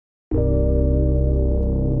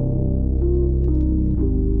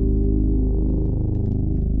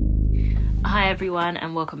everyone,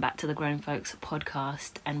 and welcome back to the Grown Folks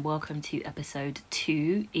podcast, and welcome to episode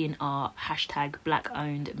 2 in our hashtag Black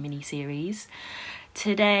Owned mini-series.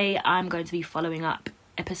 Today I'm going to be following up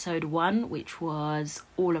episode 1, which was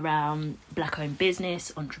all around black owned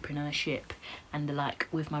business, entrepreneurship and the like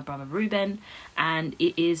with my brother Ruben, and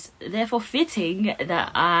it is therefore fitting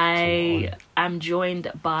that I am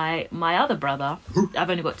joined by my other brother. I've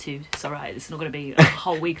only got 2, it's alright, it's not going to be a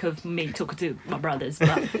whole week of me talking to my brothers,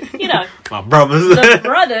 but you know, my brothers, the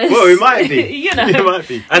brothers. Well, it might be, you know, it might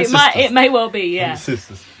be, and it may well be, yeah. And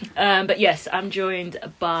sisters. But yes, I'm joined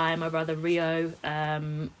by my brother Rio.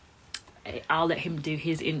 I'll let him do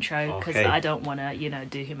his intro because I don't want to,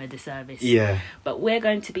 do him a disservice. Yeah. But we're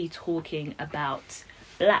going to be talking about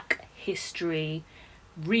black history,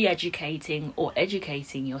 re-educating or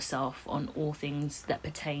educating yourself on all things that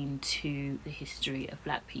pertain to the history of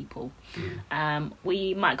black people.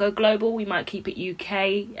 We might go global, we might keep it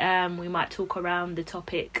UK, we might talk around the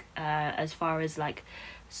topic as far as like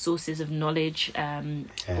sources of knowledge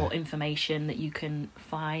or information that you can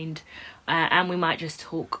find, and we might just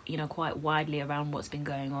talk quite widely around what's been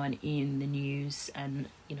going on in the news and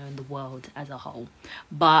in the world as a whole.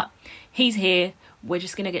 But he's here, we're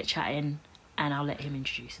just gonna get chatting and I'll let him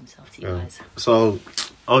introduce himself to you guys. So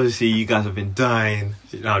obviously you guys have been dying.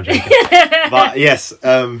 No, I'm joking. But yes,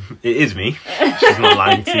 it is me. She's not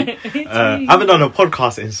lying to you. I haven't done a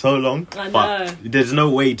podcast in so long. I know. But there's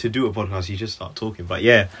no way to do a podcast. You just start talking. But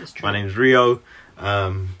yeah, my name's Rio.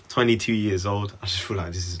 22 years old. I just feel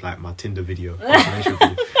like this is like my Tinder video.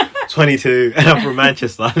 22 and I'm from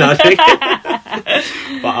Manchester. No,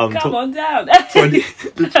 but come on down.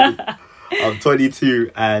 I'm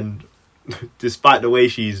 22 and despite the way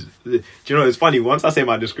she's, it's funny, once I say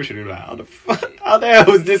my description, you're like, how the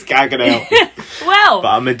hell is this guy gonna help me? Well, but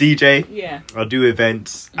I'm a DJ. Yeah, I do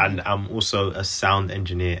events, and I'm also a sound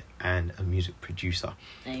engineer and a music producer.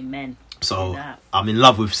 Amen. So I'm in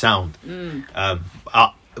love with sound.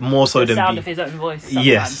 More so than sound of his own voice sometimes.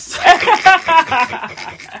 Yes.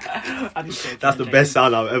 That's the best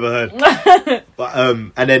sound I've ever heard. But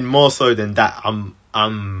and then more so than that, I'm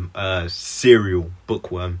a serial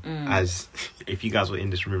bookworm. As if you guys were in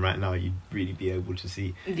this room right now, you'd really be able to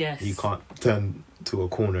see. Yes. You can't turn to a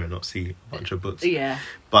corner and not see a bunch of books. Yeah.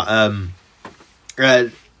 But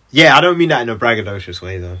yeah, I don't mean that in a braggadocious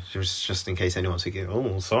way though. Just in case anyone's thinking,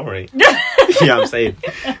 oh, sorry. Yeah, I'm saying,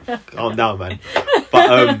 calm down, man.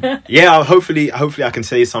 But yeah, hopefully I can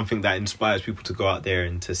say something that inspires people to go out there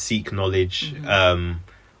and to seek knowledge.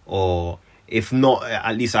 Or if not,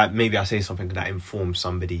 at least maybe I say something that informs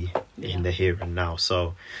somebody in the here and now.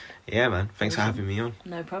 So yeah, man, thanks for having me on.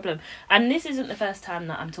 No problem. And this isn't the first time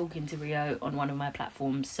that I'm talking to Rio on one of my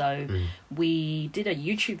platforms. So we did a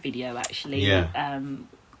YouTube video actually. Yeah.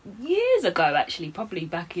 Years ago, actually, probably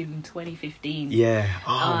back in 2015. Yeah.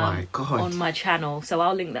 Oh my god. On my channel, so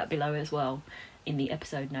I'll link that below as well in the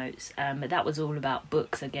episode notes. But that was all about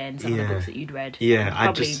books again. Some of the books that you'd read.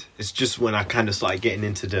 Yeah, it's just when I kind of started getting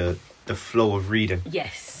into the flow of reading.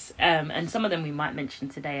 Yes. And some of them we might mention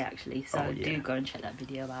today actually. So do go and check that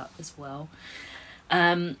video out as well.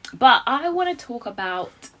 But I want to talk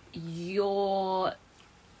about your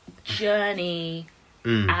journey.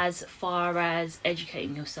 As far as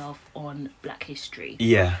educating yourself on black history.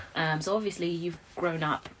 Yeah. So obviously you've grown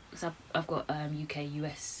up, so I've got UK,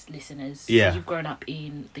 US listeners. Yeah. So you've grown up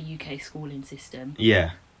in the UK schooling system.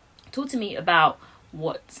 Yeah. Talk to me about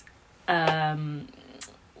what the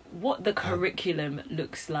curriculum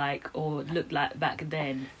looks like or looked like back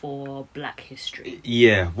then for black history.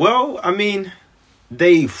 Yeah. Well, I mean,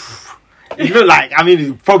 it looked like, I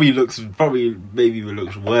mean, maybe it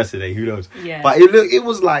looks worse today, who knows. Yeah. But it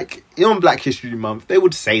was like, on Black History Month, they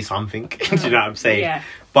would say something, do you know what I'm saying? Yeah.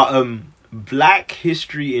 But black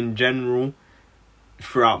history in general,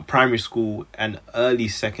 throughout primary school and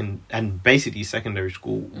basically secondary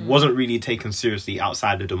school, wasn't really taken seriously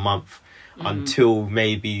outside of the month until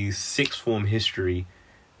maybe sixth form history,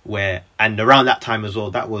 and around that time as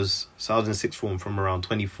well, so I was in sixth form from around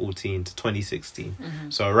 2014 to 2016.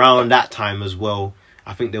 So around that time as well,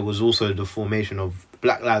 I think there was also the formation of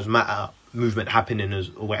Black Lives Matter movement happening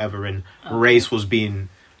or whatever, and race was becoming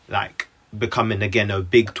again a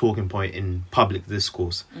big talking point in public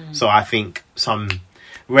discourse. So I think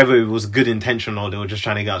whether it was good intention or they were just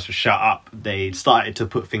trying to get us to shut up, they started to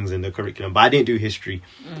put things in the curriculum. But I didn't do history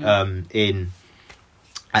at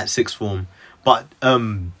sixth form. But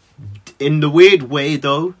in the weird way,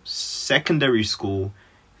 though, secondary school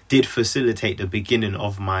did facilitate the beginning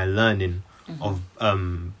of my learning of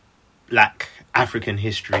black African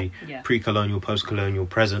history, pre-colonial, post-colonial,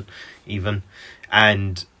 present even.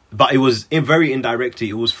 And but it was very indirectly.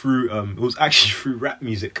 It was through it was actually through rap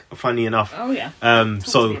music. Funny enough. Oh yeah. So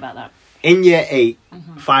Talk to me about that. in year 8,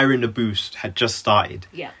 Fire in the Boost had just started.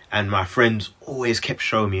 Yeah. And my friends always kept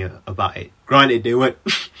showing me about it. Granted, they weren't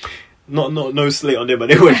not no slate on them, but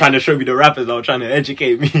they were trying to show me the rappers that were trying to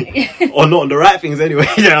educate me, or not on the right things anyway.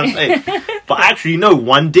 You know what I'm saying? But actually, no,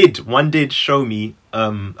 one did show me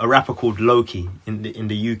a rapper called Lokey in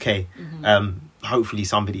the UK. Hopefully,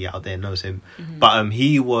 somebody out there knows him. But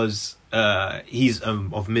he was he's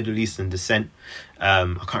of Middle Eastern descent.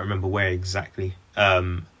 I can't remember where exactly.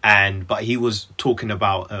 But he was talking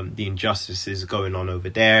about the injustices going on over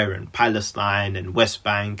there, and Palestine and West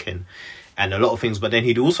Bank and a lot of things. But then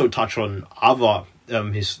he'd also touch on other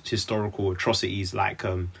historical atrocities, like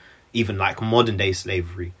even like modern day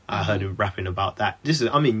slavery. I heard him rapping about that.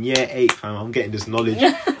 I'm in year 8, fam. I'm getting this knowledge.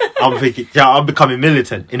 I'm thinking, yeah, I'm becoming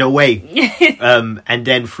militant in a way. And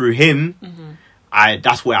then through him,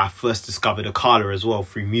 that's where I first discovered Akala as well,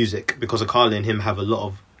 through music, because Akala and him have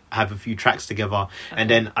a few tracks together. And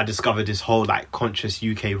then I discovered this whole like conscious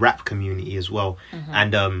UK rap community as well.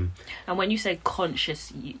 And when you say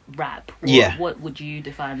conscious rap, what would you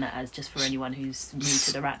define that as, just for anyone who's new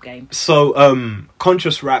to the rap game? So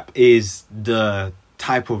conscious rap is the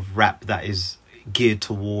type of rap that is geared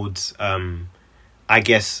towards I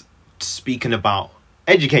guess speaking about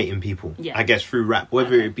educating people, I guess, through rap,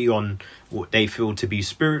 whether it be on what they feel to be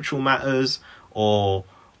spiritual matters, or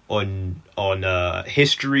on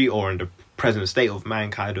history, or on the present state of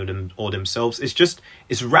mankind, or themselves.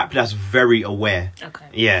 It's rap that's very aware. Okay.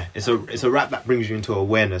 Yeah, it's a rap that brings you into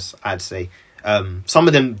awareness, I'd say. Some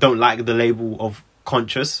of them don't like the label of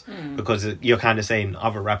conscious, because you're kind of saying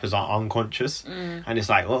other rappers are unconscious, and it's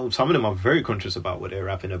like, well, some of them are very conscious about what they're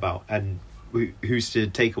rapping about, and who's to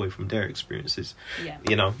take away from their experiences?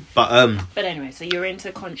 You know. But anyway, so you're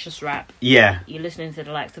into conscious rap. Yeah. You're listening to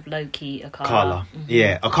the likes of Lokey, Akala.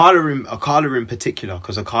 Yeah, Akala in particular,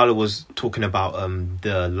 because Akala was talking about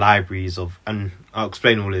the libraries of, and I'll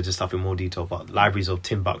explain all of this stuff in more detail, but libraries of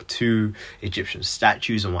Timbuktu, Egyptian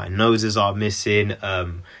statues and why noses are missing,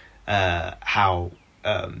 how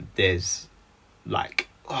there's like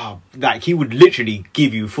he would literally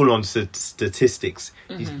give you full on statistics.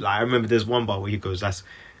 He's like, I remember there's one bar where he goes, that's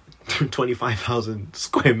 25,000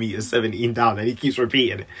 square meters, 17 down, and he keeps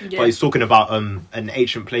repeating it. But he's talking about an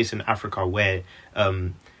ancient place in Africa where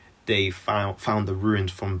they found the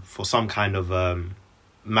ruins for some kind of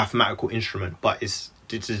mathematical instrument. But this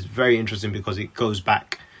is very interesting because it goes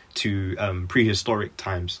back to prehistoric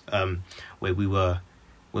times, where we were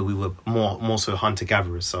more so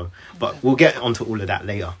hunter-gatherers. So, but we'll get onto all of that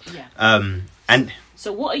later. And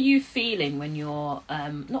so what are you feeling when you're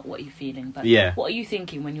not what are you feeling, but what are you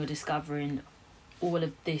thinking when you're discovering all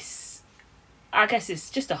of this? I guess it's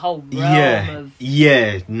just a whole realm of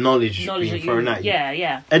knowledge being thrown at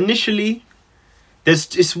you. Initially,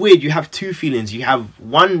 it's weird. You have two feelings. You have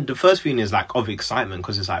one, the first feeling is like of excitement,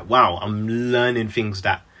 because it's like, wow, I'm learning things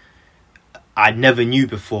that I never knew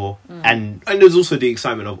before, and there's also the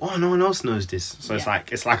excitement of, oh, no one else knows this, so it's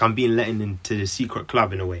like I'm being let into the secret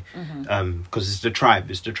club in a way, because it's the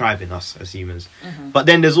tribe in us as humans. But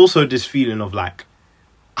then there's also this feeling of like,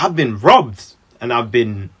 I've been robbed, and I've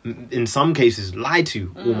been in some cases lied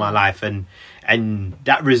to all my life, and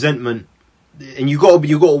that resentment, and you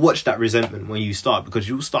gotta watch that resentment when you start, because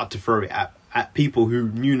you'll start to throw it at people who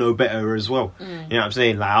knew no better as well. You know what I'm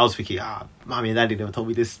saying? Like, I was thinking, mommy and daddy never told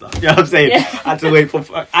me this stuff. You know what I'm saying? I had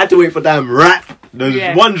to wait for damn rap.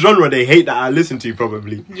 There's one genre they hate that I listen to,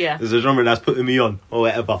 probably. There's a genre that's putting me on or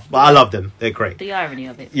whatever, but I love them. They're great. The irony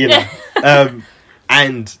of it, you know.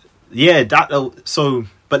 And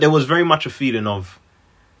but there was very much a feeling of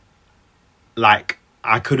like,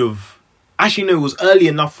 I could have actually, no, it was early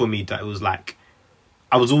enough for me that it was like,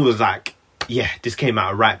 I was always like, this came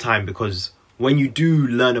at a right time, because when you do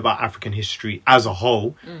learn about African history as a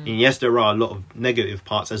whole, and yes, there are a lot of negative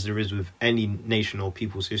parts, as there is with any nation or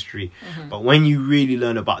people's history, but when you really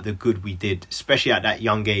learn about the good we did, especially at that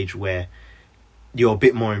young age where you're a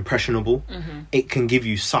bit more impressionable, it can give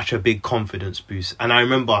you such a big confidence boost. And I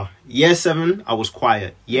remember year 7, I was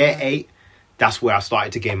quiet. Year 8, that's where I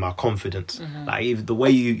started to gain my confidence. Like, even the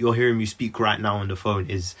way you're hearing me speak right now on the phone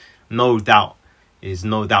is no doubt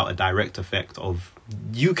a direct effect of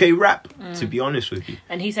UK rap, to be honest with you.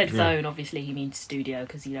 And he said phone, obviously he means studio,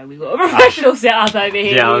 because, you know, we've got a professional setup over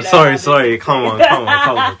here. Yeah, I'm sorry, come on. No,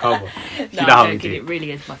 I'm joking, it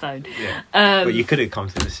really is my phone. But you could have come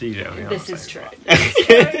to the studio. You know, this is true.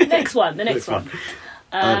 The next one.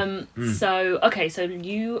 So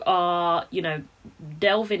you are, you know,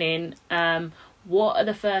 delving in. what are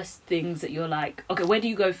the first things that you're like, okay, where do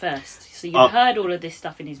you go first? So you've heard all of this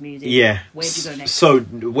stuff in his music. Yeah. Where do you go next? So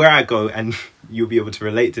where I go, and you'll be able to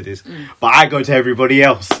relate to this, but I go to everybody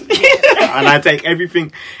else. And I take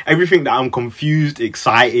everything that I'm confused,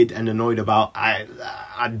 excited, and annoyed about,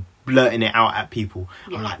 I'm blurting it out at people.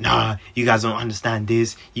 Yeah. I'm like, nah, you guys don't understand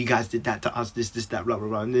this. You guys did that to us, this, that, blah, blah,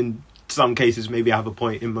 blah. And then some cases maybe I have a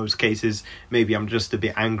point. In most cases maybe I'm just a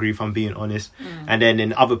bit angry, if I'm being honest. And then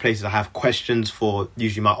in other places I have questions for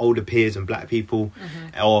usually my older peers and black people,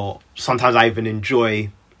 or sometimes I even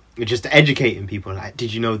enjoy just educating people, like,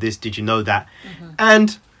 did you know this, did you know that?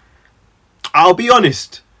 And I'll be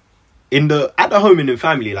honest, at the home and in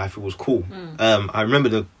family life, it was cool. I remember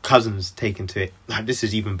the cousins taking to it. Like, this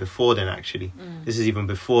is even before then, actually. This is even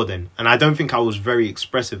before then, and I don't think I was very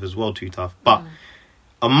expressive as well, too tough, but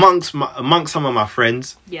amongst some of my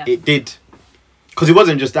friends, it did, because it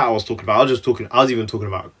wasn't just that I was talking about. I was even talking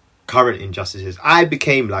about current injustices. I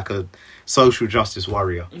became like a social justice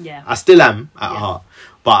warrior. I still am at heart,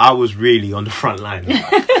 but I was really on the front line.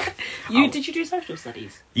 Did you do social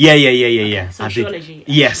studies? Yeah. Sociology.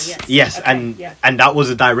 Yes. Okay, and that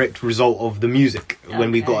was a direct result of the music.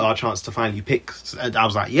 When we got our chance to finally pick, I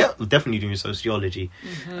was like, yeah, we're definitely doing sociology.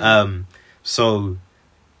 So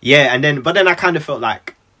yeah, but then I kind of felt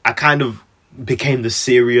like I kind of became the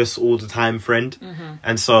serious all the time friend.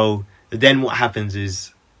 And so then what happens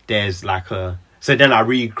is there's like so then I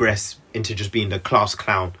regress into just being the class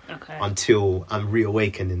clown until I'm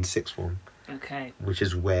reawakened in sixth form. Which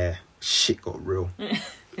is where shit got real.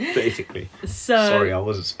 Basically. So sorry, I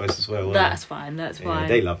wasn't supposed to swear. That's fine. That's fine.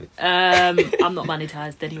 They love it. I'm not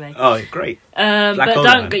monetized anyway. Oh, great. But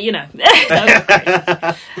don't go, don't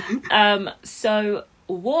go crazy. So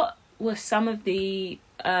what were some of the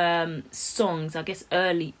songs, I guess,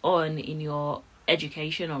 early on in your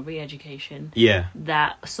education or re-education?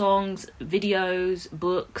 That songs, videos,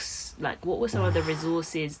 books, like what were some of the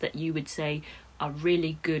resources that you would say are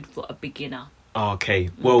really good for a beginner? Okay,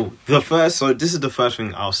 well, this is the first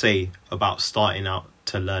thing I'll say about starting out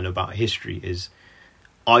to learn about history is,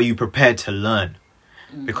 are you prepared to learn?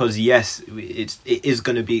 Because yes, it is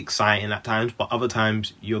going to be exciting at times, but other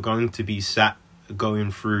times you're going to be sat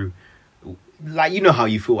going through, like, you know how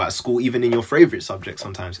you feel at school, even in your favorite subject.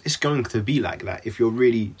 Sometimes it's going to be like that. If you're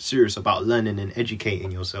really serious about learning and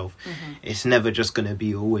educating yourself, it's never just going to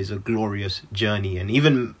be always a glorious journey. And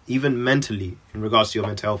even mentally, in regards to your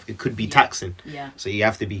mental health, it could be taxing. So you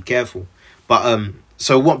have to be careful. But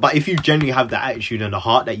but if you genuinely have the attitude and the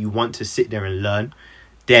heart that you want to sit there and learn,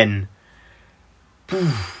 then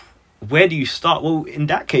where do you start? Well, in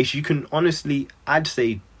that case, you can honestly, I'd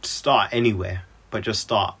say, start anywhere, but just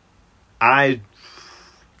start.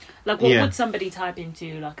 What would somebody type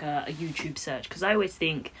into, like, a YouTube search? Because I always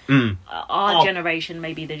think our generation,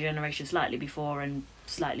 maybe the generation slightly before and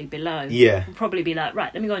slightly below, would probably be like,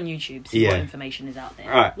 right, let me go on YouTube, see what information is out there.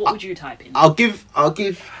 Right. What would you type in? I'll give.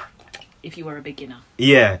 If you were a beginner.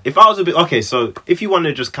 Yeah, if I was a bit... Okay, so if you want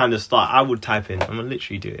to just kind of start, I would type in... I'm going to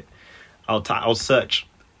literally do it. I'll search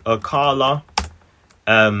Akala,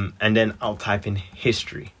 and then I'll type in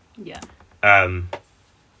history.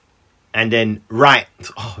 And then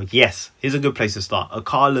yes, here's a good place to start.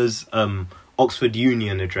 Akala's Oxford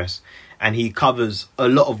Union address, and he covers a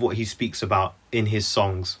lot of what he speaks about in his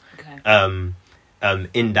songs. In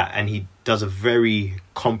that, and he does a very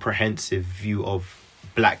comprehensive view of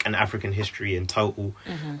Black and African history in total.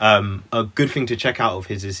 A good thing to check out of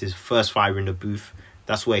his is his first Fire in the Booth.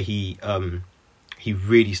 That's where he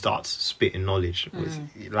really starts spitting knowledge.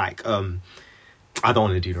 Like I don't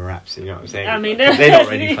want to do the raps, you know what I'm saying? I mean, they're not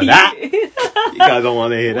ready for that. You guys don't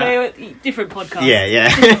want to hear that. Different podcast.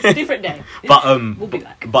 Yeah. Different day. But we'll be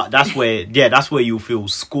back. But that's where you'll feel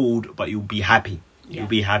schooled, but you'll be happy. You'll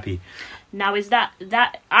be happy. Now, is that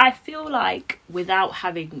I feel like, without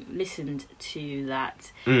having listened to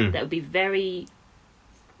that, that would be very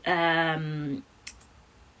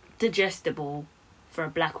digestible for a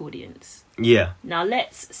black audience. Yeah. Now,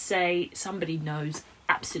 let's say somebody knows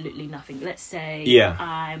absolutely nothing. Let's say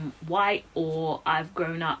I'm white, or I've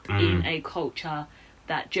grown up in a culture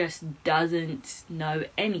that just doesn't know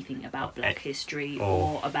anything about black history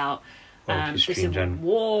or about the Civil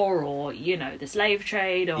War, or the slave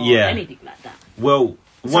trade, or anything like that. Well,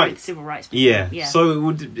 the civil rights movement. Yeah.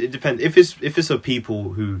 So it depends. If it's a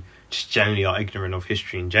people who just generally are ignorant of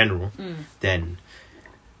history in general, then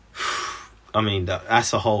I mean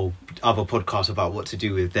that's a whole other podcast about what to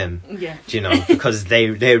do with them. Yeah. Because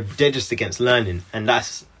they're just against learning, and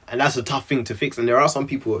and that's a tough thing to fix. And there are some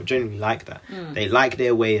people who are genuinely like that. They like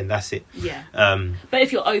their way, and that's it. Yeah. But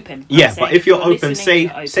if you're open, but if you're open,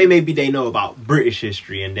 you're say maybe they know about British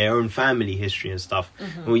history and their own family history and stuff.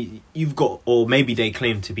 You've got, or maybe they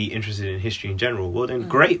claim to be interested in history in general. Well, then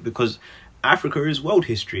great, because Africa is world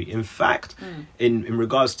history. In fact, in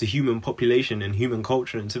regards to human population and human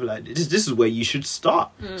culture and civilization, this is where you should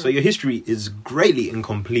start. So your history is greatly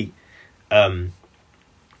incomplete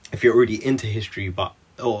if you're already into history, but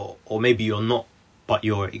or maybe you're not, but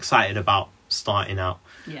you're excited about starting out.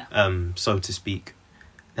 So to speak.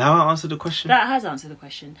 Now I answered the question. That has answered the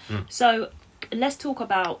question. So let's talk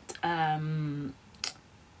about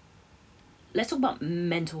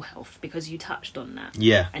mental health, because you touched on that.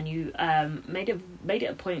 Yeah. And you made it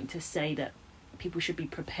a point to say that people should be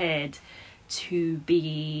prepared to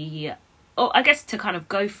be, I guess, to kind of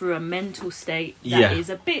go through a mental state that is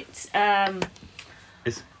a bit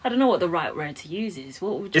I don't know what the right word to use is. How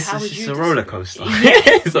would you? It's a roller coaster.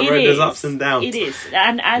 It's there's ups and downs. It is,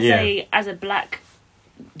 and as a black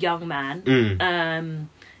young man,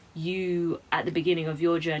 you at the beginning of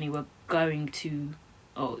your journey were going to,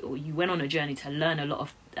 or you went on a journey to learn a lot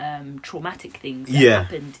of traumatic things that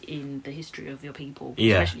happened in the history of your people,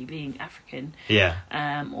 especially being African,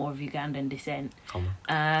 or of Ugandan descent.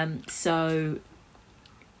 So,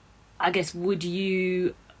 I guess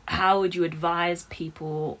how would you advise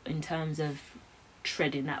people in terms of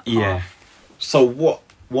treading that path? So what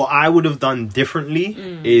I would have done differently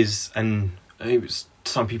is, and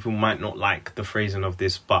some people might not like the phrasing of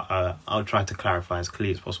this, but I'll try to clarify as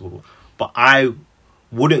clearly as possible. But I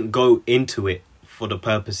wouldn't go into it for the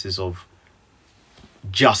purposes of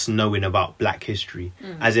just knowing about black history.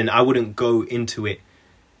 As in, I wouldn't go into it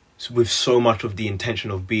with so much of the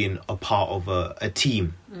intention of being a part of a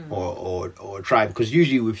team or a tribe, because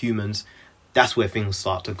usually with humans, that's where things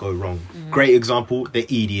start to go wrong. Great example, the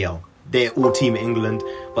EDL. They're all Team England,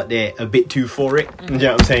 but they're a bit too for it. You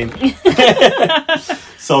know what I'm saying?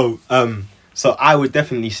 So I would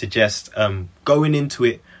definitely suggest going into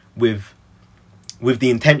it with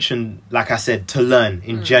the intention, like I said, to learn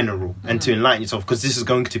in general and to enlighten yourself, because this is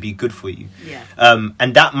going to be good for you.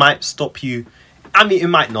 And that might stop you. I mean, it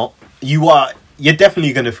might not. You're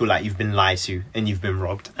definitely going to feel like you've been lied to and you've been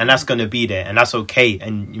robbed, and that's going to be there, and that's okay.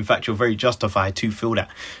 And in fact, you're very justified to feel that,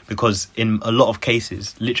 because in a lot of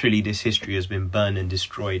cases, literally this history has been burned and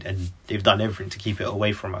destroyed, and they've done everything to keep it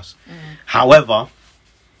away from us. However,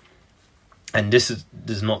 and this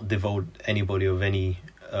does not devote anybody of any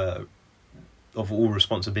of all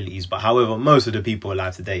responsibilities, but however, most of the people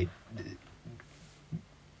alive today,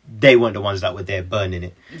 they weren't the ones that were there burning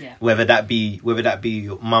it. Whether that be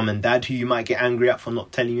your mum and dad, who you might get angry at for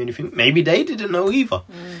not telling you anything, maybe they didn't know either.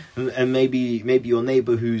 And maybe your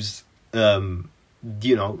neighbour who's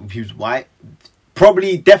who's white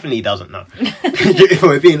definitely doesn't know. If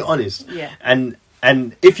we're being honest. And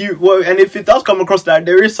if it does come across that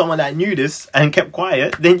there is someone that knew this and kept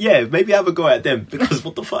quiet, then maybe have a go at them, because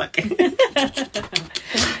what the fuck.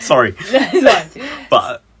 Sorry.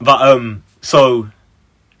 but so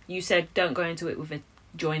you said don't go into it with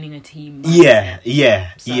joining a team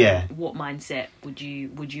mindset. What mindset would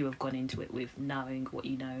you have gone into it with, knowing what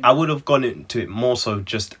you know? I would have gone into it more so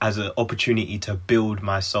just as an opportunity to build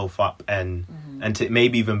myself up and to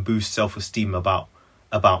maybe even boost self-esteem about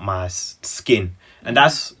my skin. And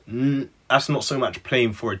that's not so much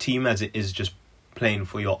playing for a team as it is just playing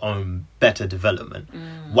for your own better development,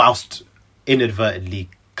 whilst inadvertently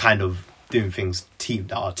kind of doing things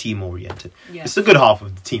that are team oriented. It's a good half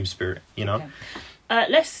of the team spirit, you know.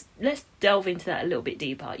 Let's delve into that a little bit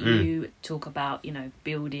deeper. You talk about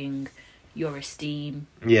building your esteem.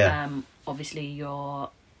 Obviously you're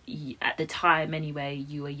at the time anyway,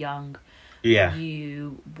 you were young.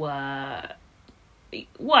 You were,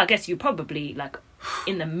 well, I guess you're probably like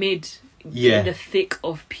in the in the thick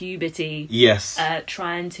of puberty.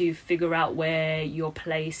 Trying to figure out where your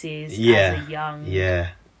place is as a young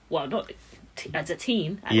well, not as a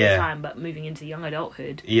teen at the time, but moving into young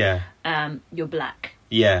adulthood. You're black.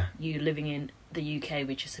 You're living in the UK,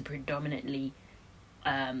 which is a predominantly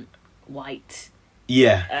white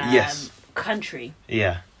country.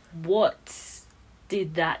 What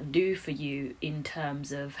did that do for you in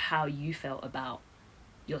terms of how you felt about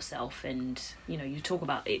yourself? And you talk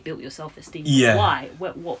about it built your self-esteem. Why?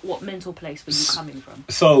 What mental place were you coming from?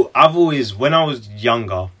 So I've always, when I was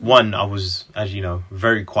younger, I was, as you know,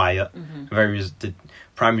 very quiet. The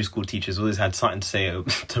primary school teachers always had something to say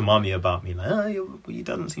to mommy about me, like, he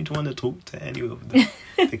doesn't seem to want to talk to any of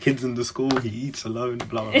the kids in the school. He eats alone,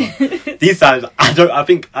 blah blah blah. These times I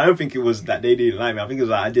don't think it was that they didn't like me. I think it was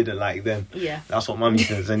that I didn't like them. That's what mommy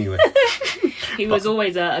says anyway. He was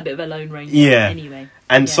always a bit of a lone ranger. Yeah. Anyway.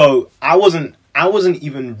 And Yeah. so I wasn't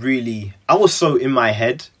even really, I was so in my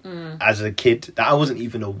head as a kid that I wasn't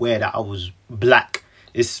even aware that I was black,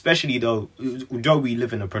 especially though we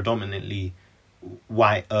live in a predominantly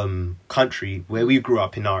white country where we grew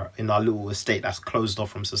up in our little estate that's closed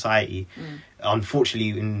off from society.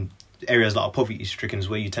 Unfortunately, in areas that are poverty stricken is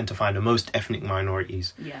where you tend to find the most ethnic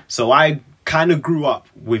minorities. Yeah. So I kind of grew up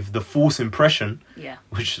with the false impression, Yeah.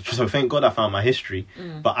 so thank God I found my history,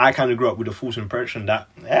 but I kind of grew up with the false impression that,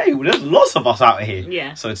 hey, well, there's lots of us out here,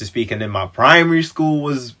 Yeah. so to speak. And then my primary school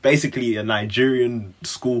was basically a Nigerian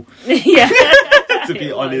school, Yeah. to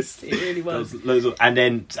be honest. It really was.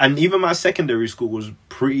 And even my secondary school was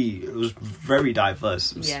very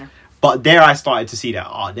diverse. Yeah. But there I started to see that,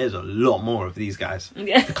 there's a lot more of these guys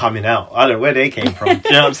Yeah. coming out. I don't know where they came from. Do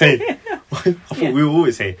you know what I'm saying? I thought we were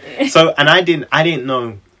always here. So, and I didn't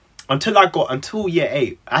know until year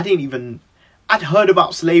 8. I'd heard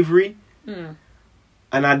about slavery. And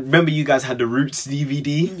I remember you guys had the Roots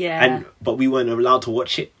DVD. Yeah. But we weren't allowed to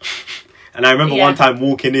watch it. And I remember one time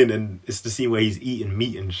walking in and it's the scene where he's eating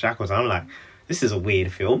meat in shackles. And I'm like, this is a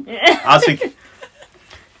weird film. I was thinking,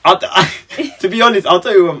 to be honest, I'll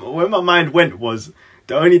tell you where my mind went was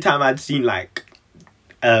the only time I'd seen like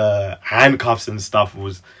handcuffs and stuff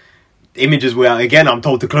was images where, again, I'm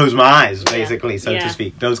told to close my eyes, basically, so to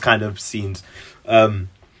speak. Those kind of scenes. So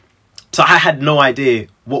I had no idea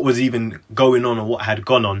what was even going on or what had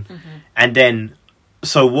gone on. And then,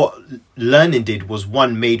 so what learning did was,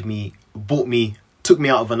 one, took me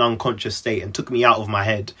out of an unconscious state and took me out of my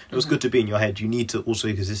head. It was good to be in your head. You need to also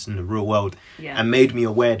exist in the real world. And made me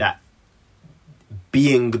aware that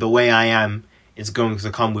being the way I am is going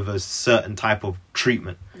to come with a certain type of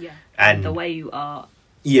treatment. Yeah. And the way you are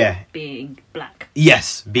being black.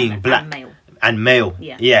 Yes, being black. And male.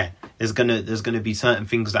 Yeah. There's gonna be certain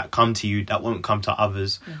things that come to you that won't come to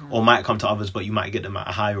others, or might come to others, but you might get them at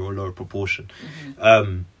a higher or lower proportion.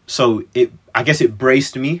 So I guess it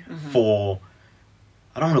braced me for,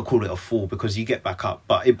 I don't want to call it a fall because you get back up,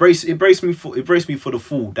 but it braced me for the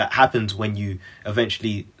fall that happens when you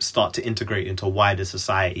eventually start to integrate into wider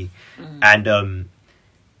society. And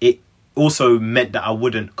it also meant that I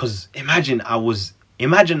wouldn't, because imagine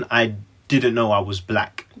I didn't know I was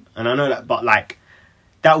black, and I know that, but like,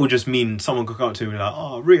 that would just mean someone could come up to me like,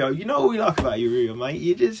 "Oh, Rio, you know what we like about you, Rio, mate?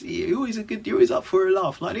 You're always up for a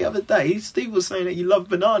laugh. Like the other day, Steve was saying that you love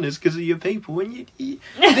bananas because of your people, and you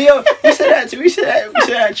said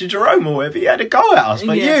that to Jerome or whatever. He had a go at us,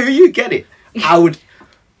 but you get it. I would,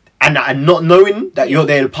 and not knowing that you're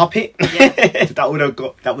there to puppet, that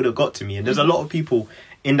would have got to me. And there's a lot of people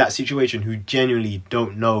in that situation who genuinely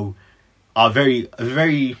don't know, are very,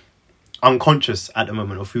 very unconscious at the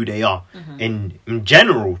moment of who they are in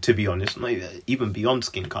general, to be honest, not even beyond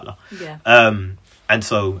skin color. And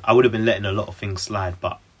so I would have been letting a lot of things slide,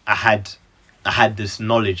 but I had this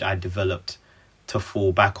knowledge I developed to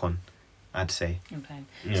fall back on, I'd say.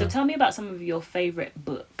 So tell me about some of your favorite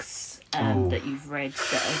books that you've read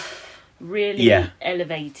that have really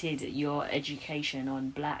elevated your education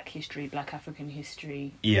on black history, black African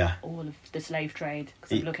history, all of the slave trade,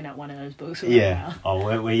 because I'm looking at one of those books right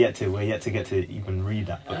now. We're yet to get to even read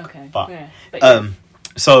that book. But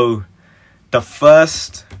so the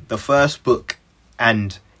first book,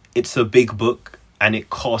 and it's a big book, and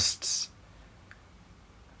it costs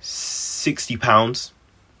 £60.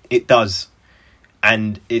 It does,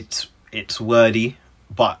 and it's wordy,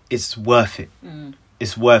 but it's worth it.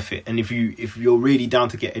 It's worth it. And if you're really down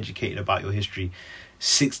to get educated about your history,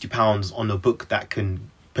 £60 on a book that can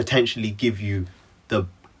potentially give you the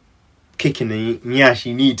kick in the nyash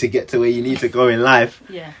you need to get to where you need to go in life.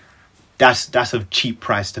 That's a cheap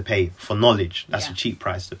price to pay for knowledge. That's a cheap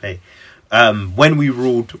price to pay. When We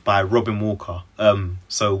Ruled by Robin Walker.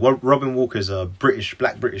 So Robin Walker is a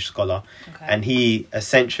black British scholar, and he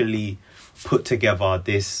essentially put together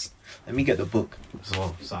this. Let me get the book as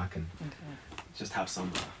well, so I can just have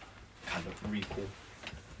some kind of recall.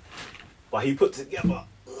 But he put together.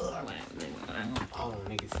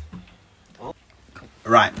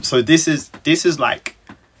 Right. So this is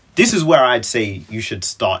where I'd say you should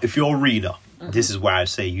start if you're a reader. This is where I'd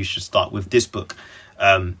say you should start with this book.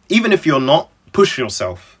 Even if you're not, push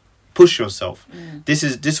yourself. This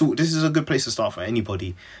is a good place to start for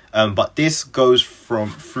anybody. But this goes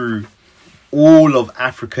through all of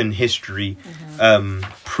African history,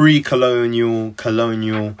 pre-colonial,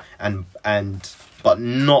 colonial, and but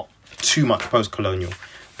not too much post-colonial.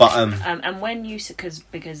 But and when you,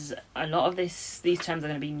 because a lot of these terms are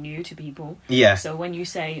going to be new to people. So when you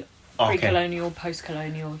say pre-colonial,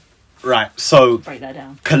 post-colonial, right? So break that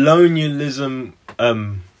down. Colonialism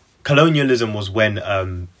colonialism was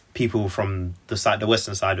when people from the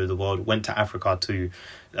western side of the world went to Africa to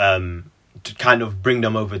kind of bring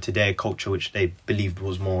them over to their culture, which they believed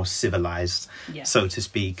was more civilized, so to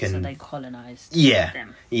speak. And so they colonized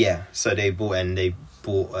them. Yeah. So they brought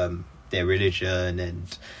their religion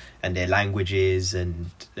and their languages and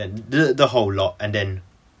the whole lot. And then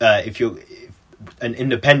an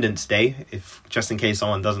Independence Day, if just in case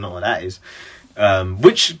someone doesn't know what that is,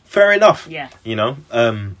 which fair enough,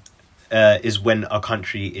 is when a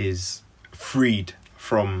country is freed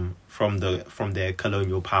from their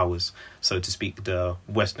colonial powers, so to speak. The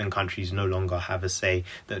Western countries no longer have a say,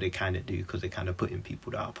 that they kind of do, because they kind of put in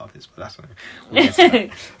people that are puppets, but that's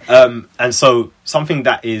something. And so something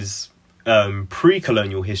that is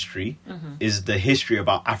pre-colonial history is the history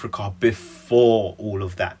about Africa before all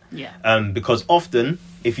of that. Because often,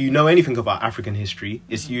 if you know anything about African history,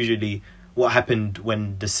 it's usually what happened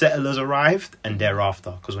when the settlers arrived and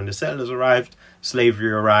thereafter. Because when the settlers arrived, slavery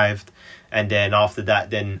arrived, and then after that,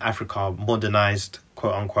 then Africa modernized,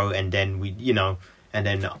 quote unquote, and then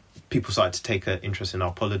people started to take an interest in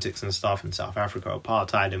our politics and stuff, in South Africa,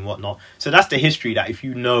 apartheid and whatnot. So that's the history that if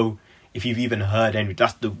you've even heard any,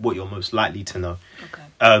 that's what you're most likely to know.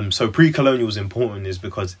 So pre-colonial is important, is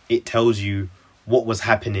because it tells you what was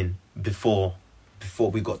happening before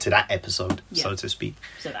we got to that episode, so to speak.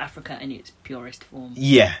 So Africa in its purest form.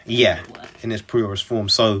 Yeah, in its purest form.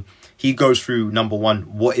 So he goes through, number one,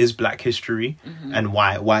 what is Black history and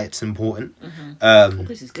why it's important.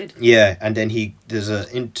 This is good. Yeah, and then there's a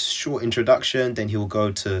short introduction. Then he'll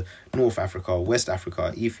go to North Africa, West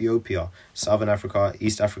Africa, Ethiopia, Southern Africa,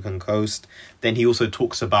 East African coast. Then he also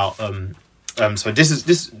talks about so this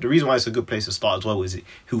is the reason why it's a good place to start as well, is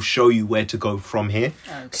he'll show you where to go from here.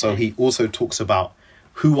 So he also talks about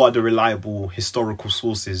who are the reliable historical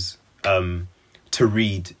sources to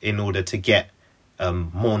read in order to get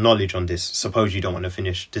more knowledge on this. Suppose you don't want to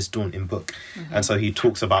finish this daunting book. And so he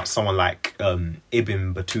talks about someone like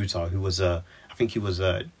Ibn Battuta, who was I think he was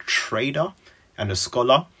a trader and a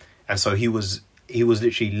scholar, and so he was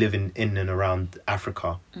literally living in and around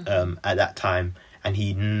Africa at that time. And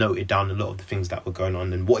he noted down a lot of the things that were going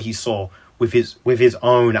on and what he saw with his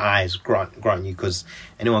own eyes, grant you, because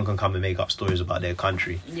anyone can come and make up stories about their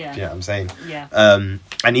country. Do you know what I'm saying?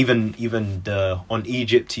 And even on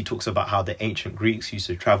Egypt, he talks about how the ancient Greeks used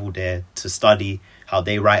to travel there to study, how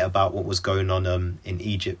they write about what was going on in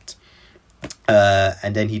Egypt.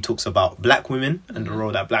 And then he talks about Black women and the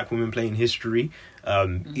role that Black women play in history,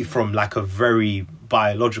 from like a very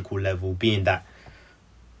biological level, being that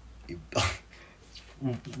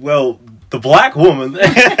well, the Black woman,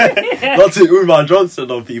 not to Umar Johnson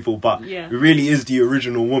on people, but it really is the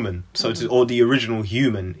original woman, or the original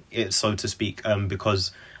human, so to speak,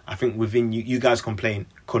 because I think within you guys contain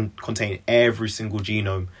every single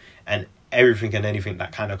genome, and everything and anything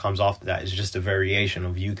that kind of comes after that is just a variation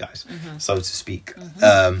of you guys, so to speak.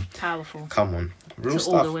 Powerful. Come on. Real to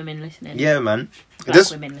stuff. all the women listening. Yeah, man. Black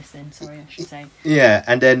women listening, sorry, I should say. Yeah,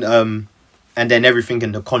 and then everything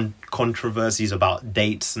in the controversies about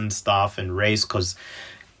dates and stuff and race, because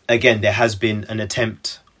again, there has been an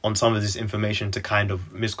attempt on some of this information to kind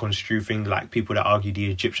of misconstrue things, like people that argue the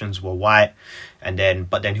Egyptians were white,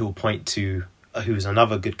 but then he'll point to who's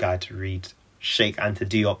another good guy to read, Sheikh Anta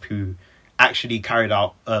Diop, who actually carried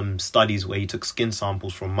out studies where he took skin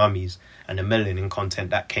samples from mummies, and the melanin content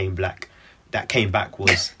that came back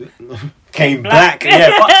was came black.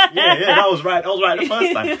 That was right the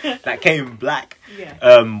first time. That came black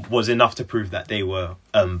was enough to prove that they were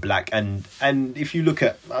black. And if you look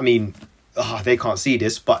at, I mean, they can't see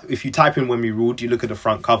this, but if you type in When We Ruled, you look at the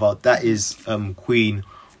front cover, that is Queen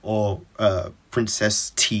or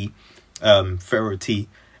Princess T, Pharaoh T.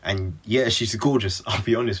 And yeah, she's gorgeous, I'll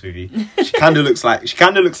be honest with you. She kind of looks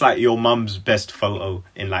like your mum's best photo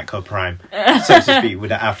in like her prime, so to speak, with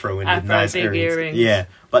the afro and the nice earrings. Yeah,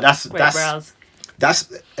 but that's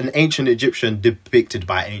an ancient Egyptian depicted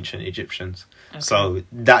by ancient Egyptians. So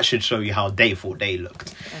that should show you how they thought they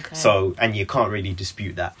looked. So, and you can't really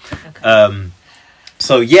dispute that.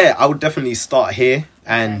 So yeah, I would definitely start here,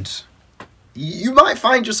 and you might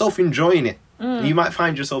find yourself enjoying it. You might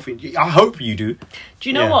find yourself I hope you do. Do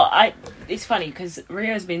you know what? It's funny because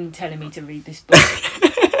Rio's been telling me to read this book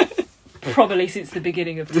probably since the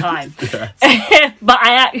beginning of time. But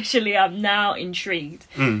I actually am now intrigued.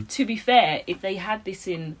 To be fair, if they had this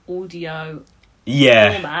in audio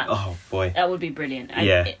format, oh boy, that would be brilliant.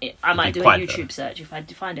 I might do a YouTube search if I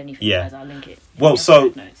find anything, guys. I'll link it. Well,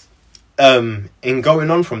 so in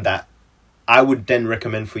going on from that, I would then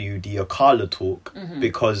recommend for you the Akala talk,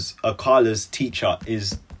 because Akala's teacher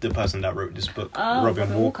is the person that wrote this book, Oh,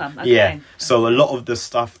 Robin Walker. Okay. Yeah. So a lot of the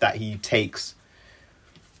stuff that he takes,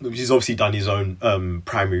 he's obviously done his own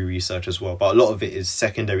primary research as well, but a lot of it is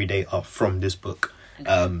secondary data from this book.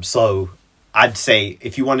 Okay. So I'd say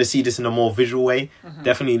if you want to see this in a more visual way,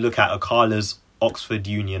 definitely look at Akala's Oxford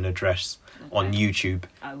Union address on YouTube.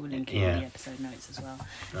 I will link it in the episode notes as well.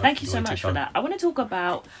 Thank you so much for that. I want to talk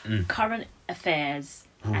about current affairs,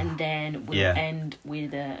 and then we'll end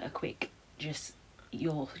with a quick, just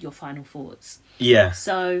your final thoughts. Yeah.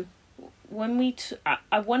 So when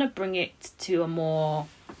I want to bring it to a more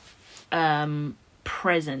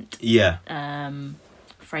present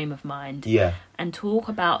frame of mind. Yeah. And talk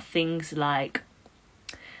about things like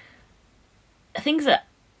things that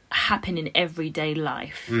happen in everyday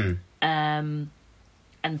life.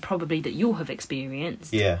 And probably that you'll have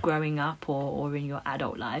experienced growing up or in your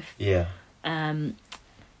adult life. Yeah. And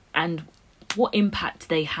what impact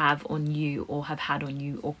they have on you or have had on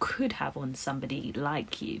you or could have on somebody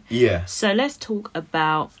like you. Yeah. So let's talk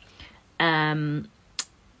about, there's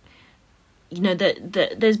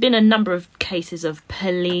been a number of cases of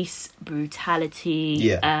police brutality.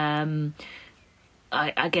 Yeah.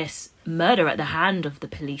 I guess murder at the hand of the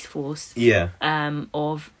police force. Yeah.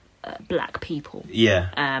 Of black people.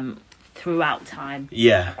 Yeah. Throughout time.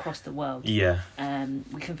 Yeah. Across the world. Yeah.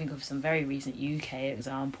 We can think of some very recent UK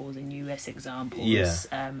examples and US examples.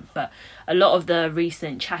 Yeah. But a lot of the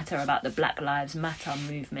recent chatter about the Black Lives Matter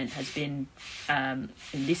movement has been, in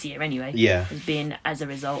this year anyway, has been as a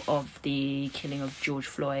result of the killing of George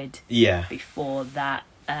Floyd. Yeah. Before that,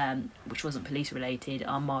 which wasn't police related,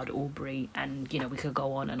 Ahmaud Arbery, and we could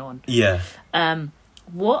go on and on. Yeah.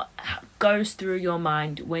 What goes through your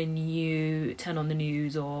mind when you turn on the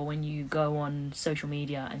news or when you go on social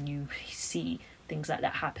media and you see things like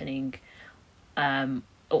that happening,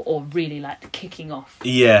 or really like kicking off?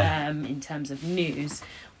 Yeah. In terms of news,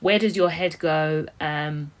 where does your head go?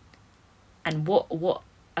 And what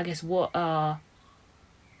are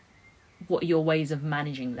your ways of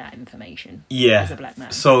managing that information? Yeah. As a black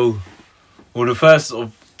man. So, well, the first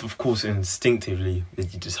of course, instinctively,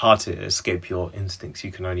 it's just hard to escape your instincts.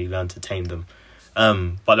 You can only learn to tame them.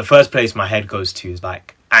 But the first place my head goes to is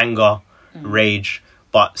like anger, rage.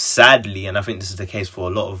 But sadly, and I think this is the case for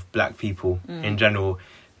a lot of black people in general,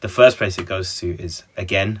 the first place it goes to is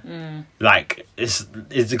again, like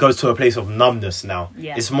it goes to a place of numbness now.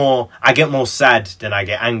 Yeah. It's more, I get more sad than I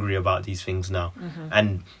get angry about these things now,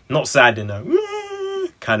 and not sad in a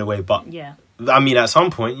kind of way, but I mean at some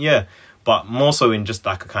point, but more so in just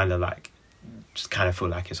like a kind of like, just kind of feel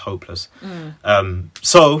like it's hopeless.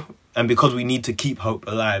 So, and because we need to keep hope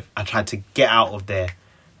alive, I try to get out of there,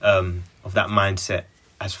 of that mindset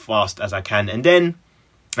as fast as I can. And then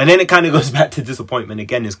it kind of goes back to disappointment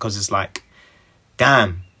again, is because it's like,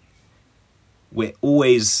 damn, we're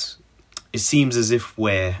always, it seems as if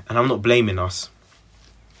we're, and I'm not blaming us,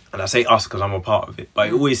 and I say us because I'm a part of it, but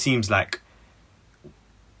it always seems like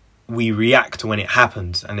we react when it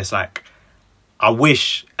happens, and it's like, I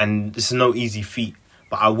wish, and this is no easy feat,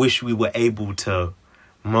 but I wish we were able to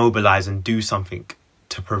mobilize and do something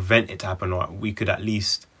to prevent it to happen, or we could at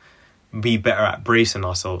least be better at bracing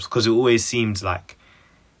ourselves, because it always seems like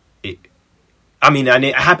it, I mean, and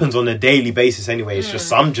it happens on a daily basis anyway, it's just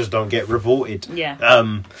some just don't get reported.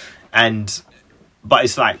 But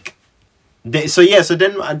it's like, so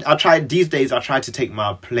then I try, these days I try to take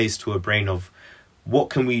my place to a brain of what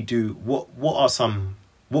can we do, what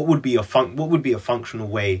would be a functional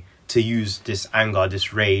way to use this anger,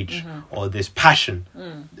 this rage, or this passion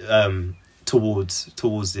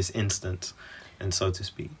towards this instance, and so to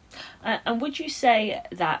speak. And would you say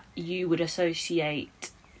that you would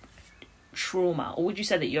associate trauma, or would you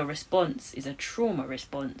say that your response is a trauma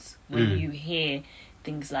response when you hear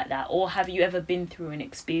things like that? Or have you ever been through an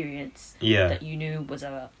experience that you knew was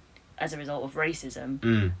as a result of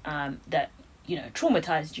racism, that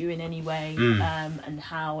traumatized you in any way, and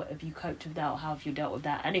how have you coped with that, or how have you dealt with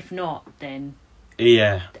that? And if not, then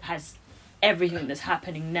has everything that's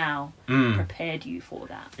happening now prepared you for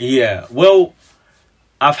that? Well,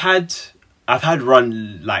 I've had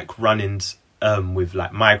run-ins with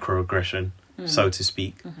like microaggression, so to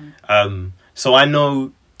speak. So I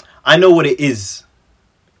know what it is.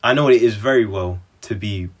 I know what it is very well to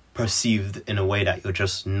be perceived in a way that you're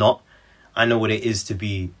just not. I know what it is to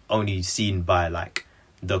be only seen by like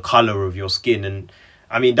the color of your skin, and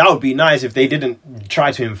I mean that would be nice if they didn't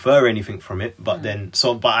try to infer anything from it. But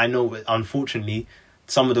but I know, unfortunately,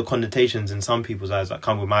 some of the connotations in some people's eyes that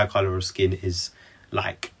come with my color of skin is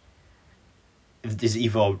like, is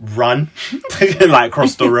either run like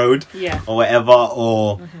cross the road or whatever,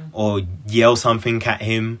 or yell something at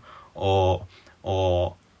him, or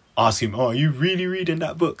ask him, "Oh, are you really reading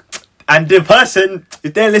that book?" And the person,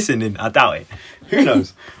 if they're listening, I doubt it. Who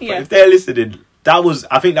knows? Yeah. But if they're listening,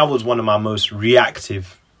 I think that was one of my most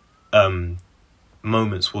reactive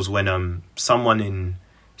moments, was when someone in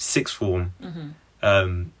sixth form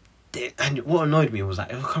and what annoyed me was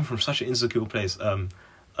like, it would come from such an insecure place.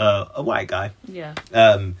 A white guy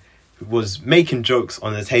was making jokes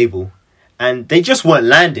on the table, and they just weren't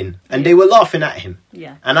landing, and they were laughing at him.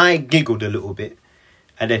 Yeah. And I giggled a little bit,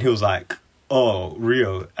 and then he was like, "Oh,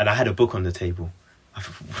 Rio," and I had a book on the table.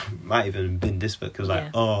 Might even been this book. He was like,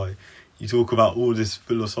 "Oh, you talk about all this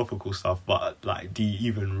philosophical stuff, but like, do you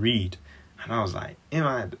even read?" And I was like,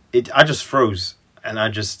 I just froze, and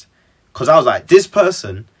because I was like, this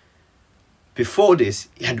person before this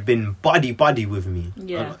had been buddy with me.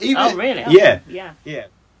 Yeah. Even, really? Yeah.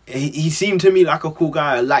 He seemed to me like a cool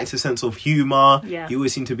guy. I liked his sense of humor. Yeah. He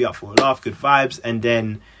always seemed to be up for a laugh, good vibes. And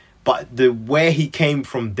then, but where he came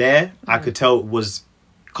from there, I could tell it was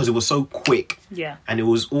because it was so quick. Yeah. And it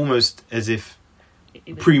was almost as if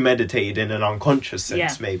premeditated in an unconscious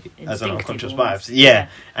sense, maybe as an unconscious vibes. Yeah.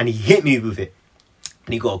 And he hit me with it,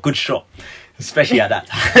 and he got a good shot, especially at that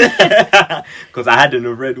time, because I hadn't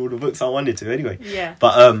read all the books I wanted to anyway. Yeah.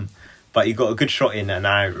 But he got a good shot in, and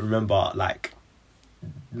I remember like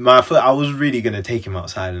I was really gonna take him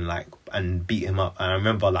outside and beat him up. And I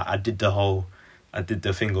remember like I did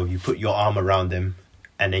the thing of you put your arm around them,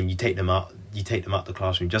 and then you take them out the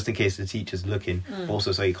classroom just in case the teacher's looking,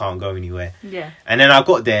 also so he can't go anywhere. Yeah. And then I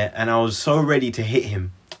got there, and I was so ready to hit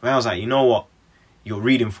him. And I was like, you know what? You're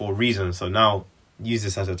reading for a reason, so now use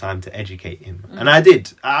this as a time to educate him. And I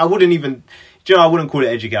did. I wouldn't call it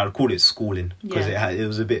educate. I'd call it schooling, because it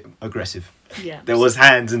was a bit aggressive. Yeah. There was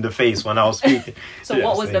hands in the face when I was speaking. So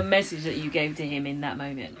what was the message that you gave to him in that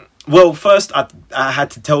moment? Well, first I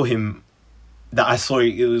had to tell him that I saw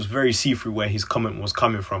it was very see-through where his comment was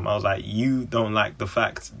coming from. I was like, you don't like the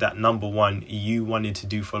fact that, number one, you wanted to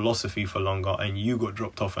do philosophy for longer and you got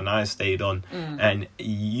dropped off and I stayed on. And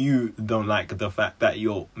you don't like the fact that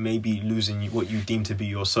you're maybe losing what you deem to be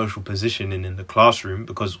your social positioning in the classroom,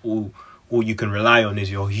 because all you can rely on is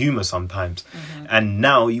your humour sometimes. And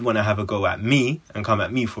now you want to have a go at me and come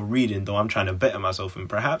at me for reading, though I'm trying to better myself. And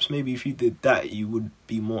perhaps maybe if you did that, you would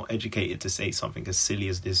be more educated to say something as silly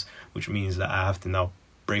as this, which means that I have to now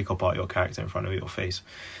break apart your character in front of your face.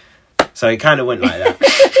 So it kind of went like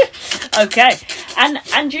that. Okay.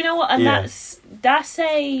 And you know what? And that's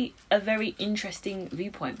a very interesting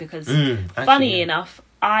viewpoint, because funny enough,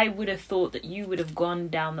 I would have thought that you would have gone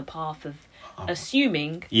down the path of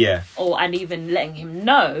assuming and even letting him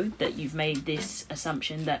know that you've made this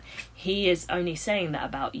assumption that he is only saying that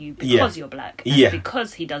about you because you're black, and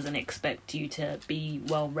because he doesn't expect you to be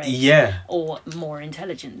well raised or more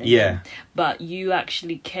intelligent than him. But you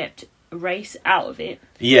actually kept race out of it,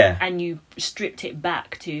 and you stripped it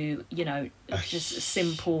back to, you know, just a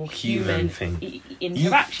simple human thing,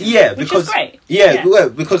 interaction, which because is great. Well,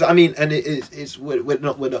 because I mean, and it's we're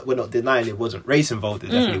not denying it wasn't race involved. It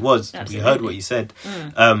definitely was. Absolutely. We heard what you said,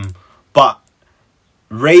 but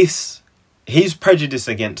race, his prejudice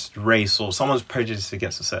against race, or someone's prejudice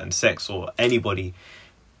against a certain sex or anybody,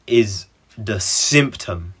 is the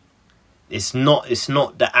symptom. It's not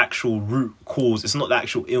the actual root cause. It's not the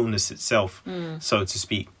actual illness itself, so to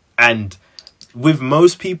speak. And with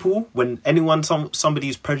most people, when somebody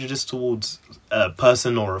is prejudiced towards a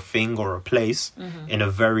person or a thing or a place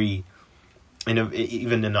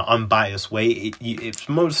even in an unbiased way, it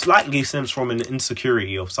most likely stems from an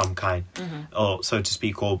insecurity of some kind, or so to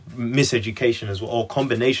speak, or miseducation as well, or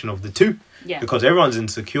combination of the two. Because everyone's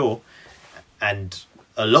insecure, and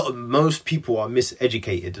most people are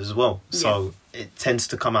miseducated as well. So it tends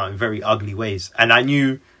to come out in very ugly ways. And I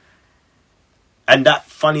knew, and that,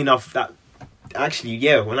 funny enough, that actually,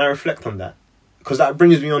 when I reflect on that, because that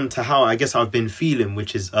brings me on to how I guess I've been feeling,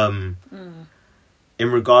 which is in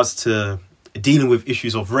regards to dealing with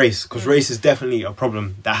issues of race, because race is definitely a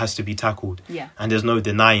problem that has to be tackled. And there's no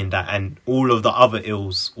denying that. And all of the other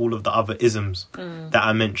ills, all of the other isms that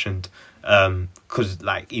I mentioned, because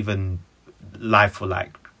like even life for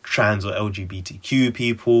like trans or LGBTQ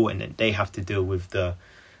people, and then they have to deal with the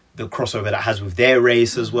crossover that has with their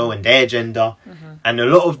race as well, and their gender, and a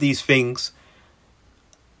lot of these things.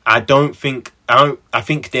 I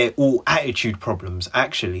think they're all attitude problems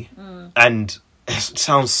actually, and it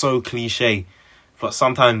sounds so cliche, but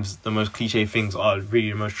sometimes the most cliche things are really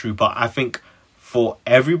the most true. But I think for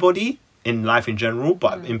everybody in life in general,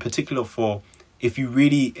 but in particular for if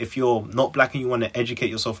you're not black and you want to educate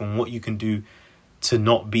yourself on what you can do to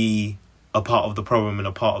not be a part of the problem and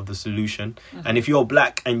a part of the solution, and if you're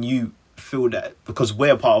black and you feel that because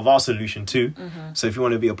we're a part of our solution too. So if you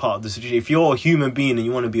want to be a part of the solution, if you're a human being and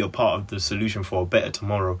you want to be a part of the solution for a better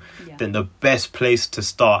tomorrow, then the best place to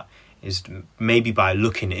start is maybe by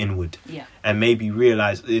looking inward, and maybe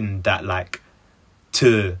realizing that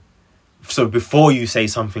so before you say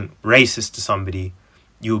something racist to somebody,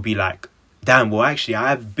 you'll be like, damn, well actually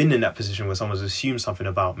I've been in that position where someone's assumed something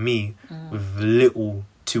about me with little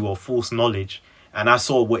to or false knowledge, and I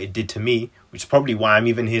saw what it did to me, which is probably why I'm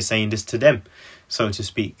even here saying this to them, so to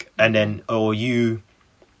speak. And then and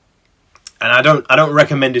I don't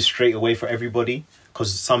recommend this straight away for everybody,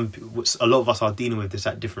 because a lot of us are dealing with this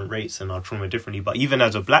at different rates and our trauma differently. But even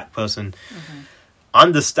as a black person,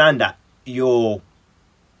 understand that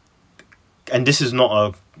and this is not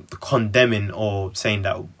a condemning or saying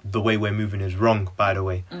that the way we're moving is wrong, by the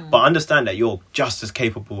way, but understand that you're just as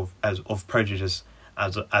capable of prejudice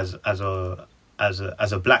as a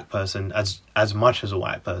black person as much as a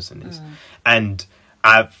white person is. And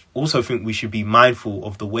I also think we should be mindful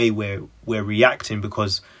of the way we're reacting,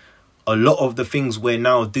 because a lot of the things we're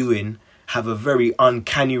now doing have a very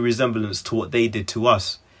uncanny resemblance to what they did to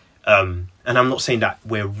us. And I'm not saying that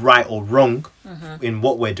we're right or wrong in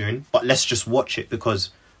what we're doing, but let's just watch it, because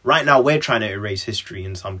right now we're trying to erase history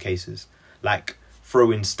in some cases, like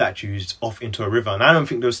throwing statues off into a river. And I don't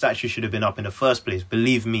think those statues should have been up in the first place.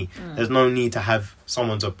 Believe me, there's no need to have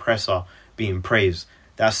someone's oppressor being praised.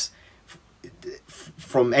 That's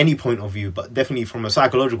from any point of view, but definitely from a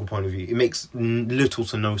psychological point of view, it makes little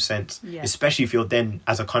to no sense, especially if you're then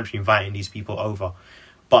as a country inviting these people over.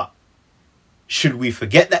 But should we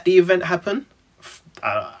forget that the event happened?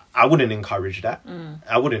 I wouldn't encourage that.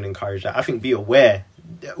 I wouldn't encourage that. I think be aware,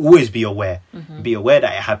 always be aware. Be aware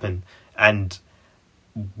that it happened, and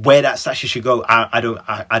where that statue should go, I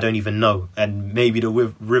don't even know. And maybe the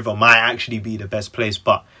river might actually be the best place,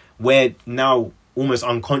 but we're now almost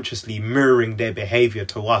unconsciously mirroring their behavior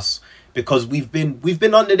to us, because we've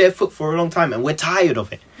been under their foot for a long time, and we're tired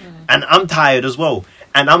of it. And I'm tired as well.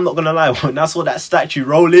 And I'm not gonna lie, when I saw that statue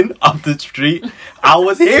rolling up the street, I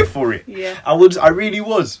was here for it. I really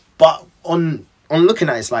was. But on looking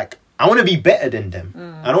at it, it's like, I want to be better than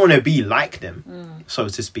them. I don't want to be like them, so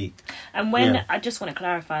to speak. And when I just want to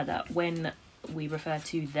clarify that when we refer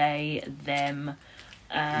to they, them,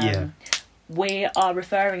 we are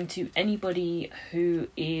referring to anybody who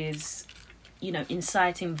is,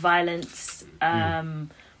 inciting violence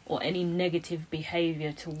or any negative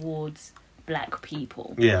behaviour towards black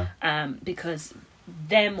people. Because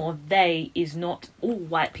them or they is not all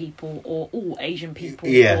white people or all Asian people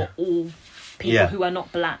or all people who are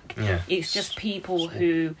not black. It's just people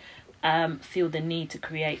who feel the need to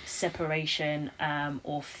create separation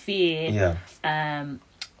or fear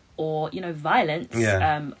or violence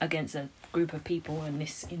against a group of people. In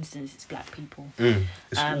this instance, it's black people.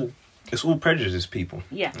 It's all prejudiced people.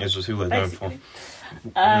 It's just who we're going for.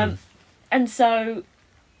 And so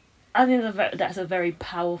I think that's a very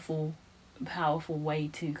powerful way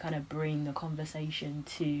to kind of bring the conversation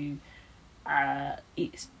to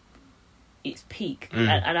its peak.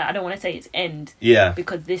 And I don't want to say its end,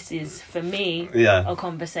 because this is, for me, a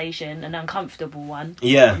conversation, an uncomfortable one.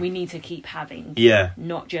 We need to keep having,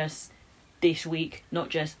 not just this week, not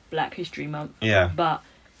just Black History Month, but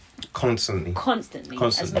constantly,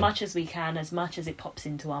 as much as we can, as much as it pops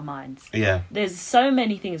into our minds. There's so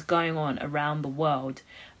many things going on around the world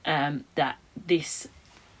that this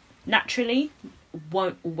naturally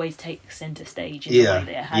won't always take centre stage in the way that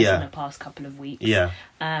it has in the past couple of weeks.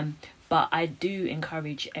 But I do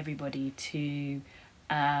encourage everybody to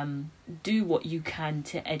do what you can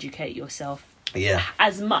to educate yourself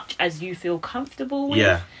as much as you feel comfortable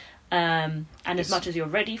with, and as much as you're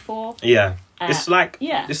ready for. It's like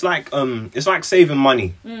saving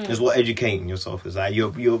money is what educating yourself is. Like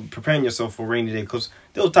you're preparing yourself for a rainy day, because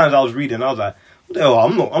there were times I was reading, I was like,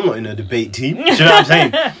 I'm not in a debate team. Do you know what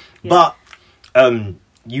I'm saying? But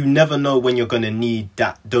you never know when you're going to need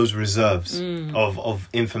those reserves of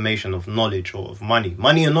information, of knowledge, or of money.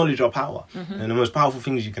 Money and knowledge are power, and the most powerful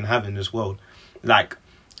things you can have in this world.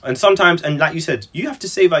 And sometimes, and like you said, you have to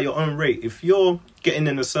save at your own rate. If you're getting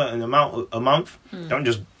in a certain amount a month, don't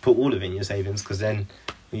just put all of it in your savings, because then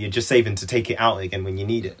you're just saving to take it out again when you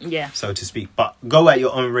need it, so to speak. But go at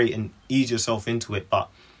your own rate and ease yourself into it. But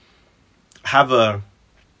have a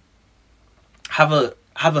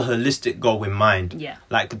holistic goal in mind.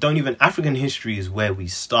 African history is where we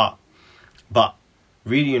start, but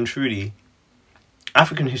really and truly,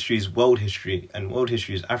 African history is world history, and world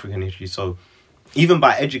history is African history. So even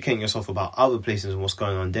by educating yourself about other places and what's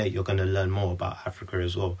going on there, you're going to learn more about Africa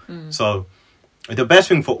as well. So the best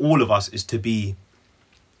thing for all of us is to be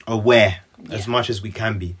aware as much as we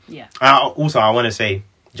can be. Yeah. Also, I want to say,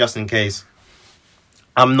 just in case,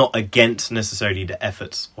 I'm not against necessarily the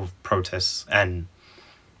efforts of protests and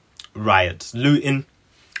riots. Looting,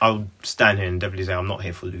 I'll stand here and definitely say I'm not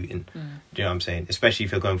here for looting. Do you know what I'm saying? Especially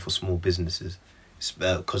if you're going for small businesses,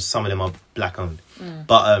 because some of them are black owned.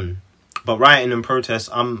 But rioting and protests,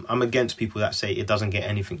 I'm against people that say it doesn't get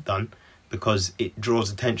anything done, because it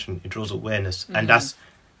draws attention, it draws awareness, and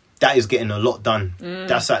that is getting a lot done.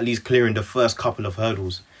 That's at least clearing the first couple of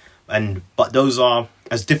hurdles, but those are,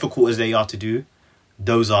 as difficult as they are to do,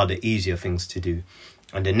 those are the easier things to do.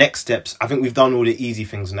 And the next steps, I think we've done all the easy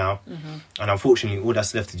things now, and unfortunately all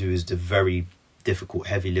that's left to do is the very difficult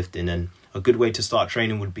heavy lifting. And a good way to start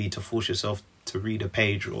training would be to force yourself to read a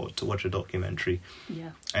page or to watch a documentary,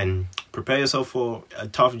 and prepare yourself for a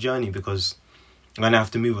tough journey, because we're gonna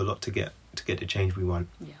have to move a lot to get the change we want.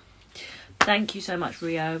 Thank you so much,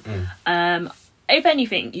 Rio. If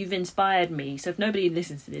anything, you've inspired me. So if nobody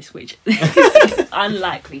listens to this, which is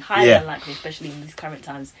unlikely, highly unlikely, especially in these current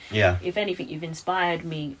times, if anything, you've inspired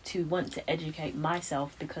me to want to educate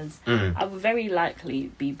myself, because I will very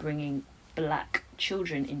likely be bringing black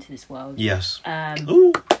children into this world.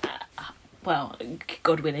 Well,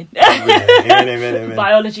 God willing.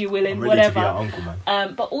 Biology willing, whatever. Uncle,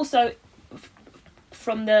 man. But also,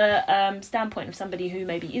 from the standpoint of somebody who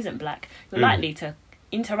maybe isn't black, you're likely to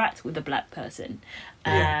interact with a black person,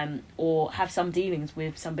 or have some dealings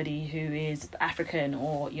with somebody who is African,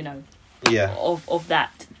 or of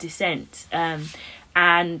that descent,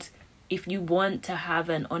 and if you want to have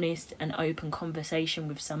an honest and open conversation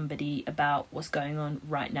with somebody about what's going on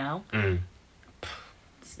right now,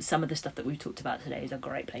 some of the stuff that we've talked about today is a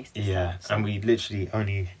great place to start. So. And we literally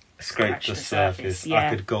only scraped the surface. I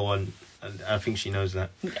could go on, and I think she knows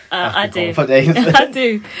that. I do. I I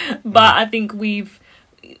do. But I think we've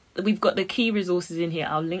got the key resources in here.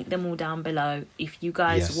 I'll link them all down below. If you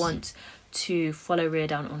guys want to follow Ria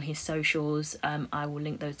down on his socials, I will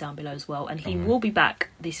link those down below as well. And he will be back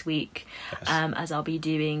this week, as I'll be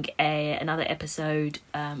doing another episode,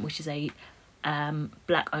 which is a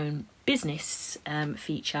black-owned business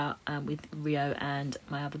feature with Rio and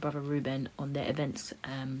my other brother Ruben on their events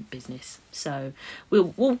business. So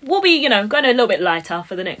we'll be going a little bit lighter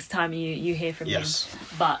for the next time you hear from him.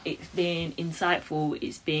 But it's been insightful,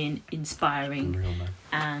 it's been inspiring, real, man.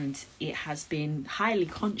 And it has been highly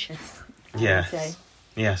conscious. Yes.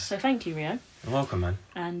 So thank you, Rio. You're welcome, man.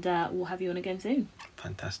 And we'll have you on again soon.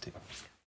 Fantastic.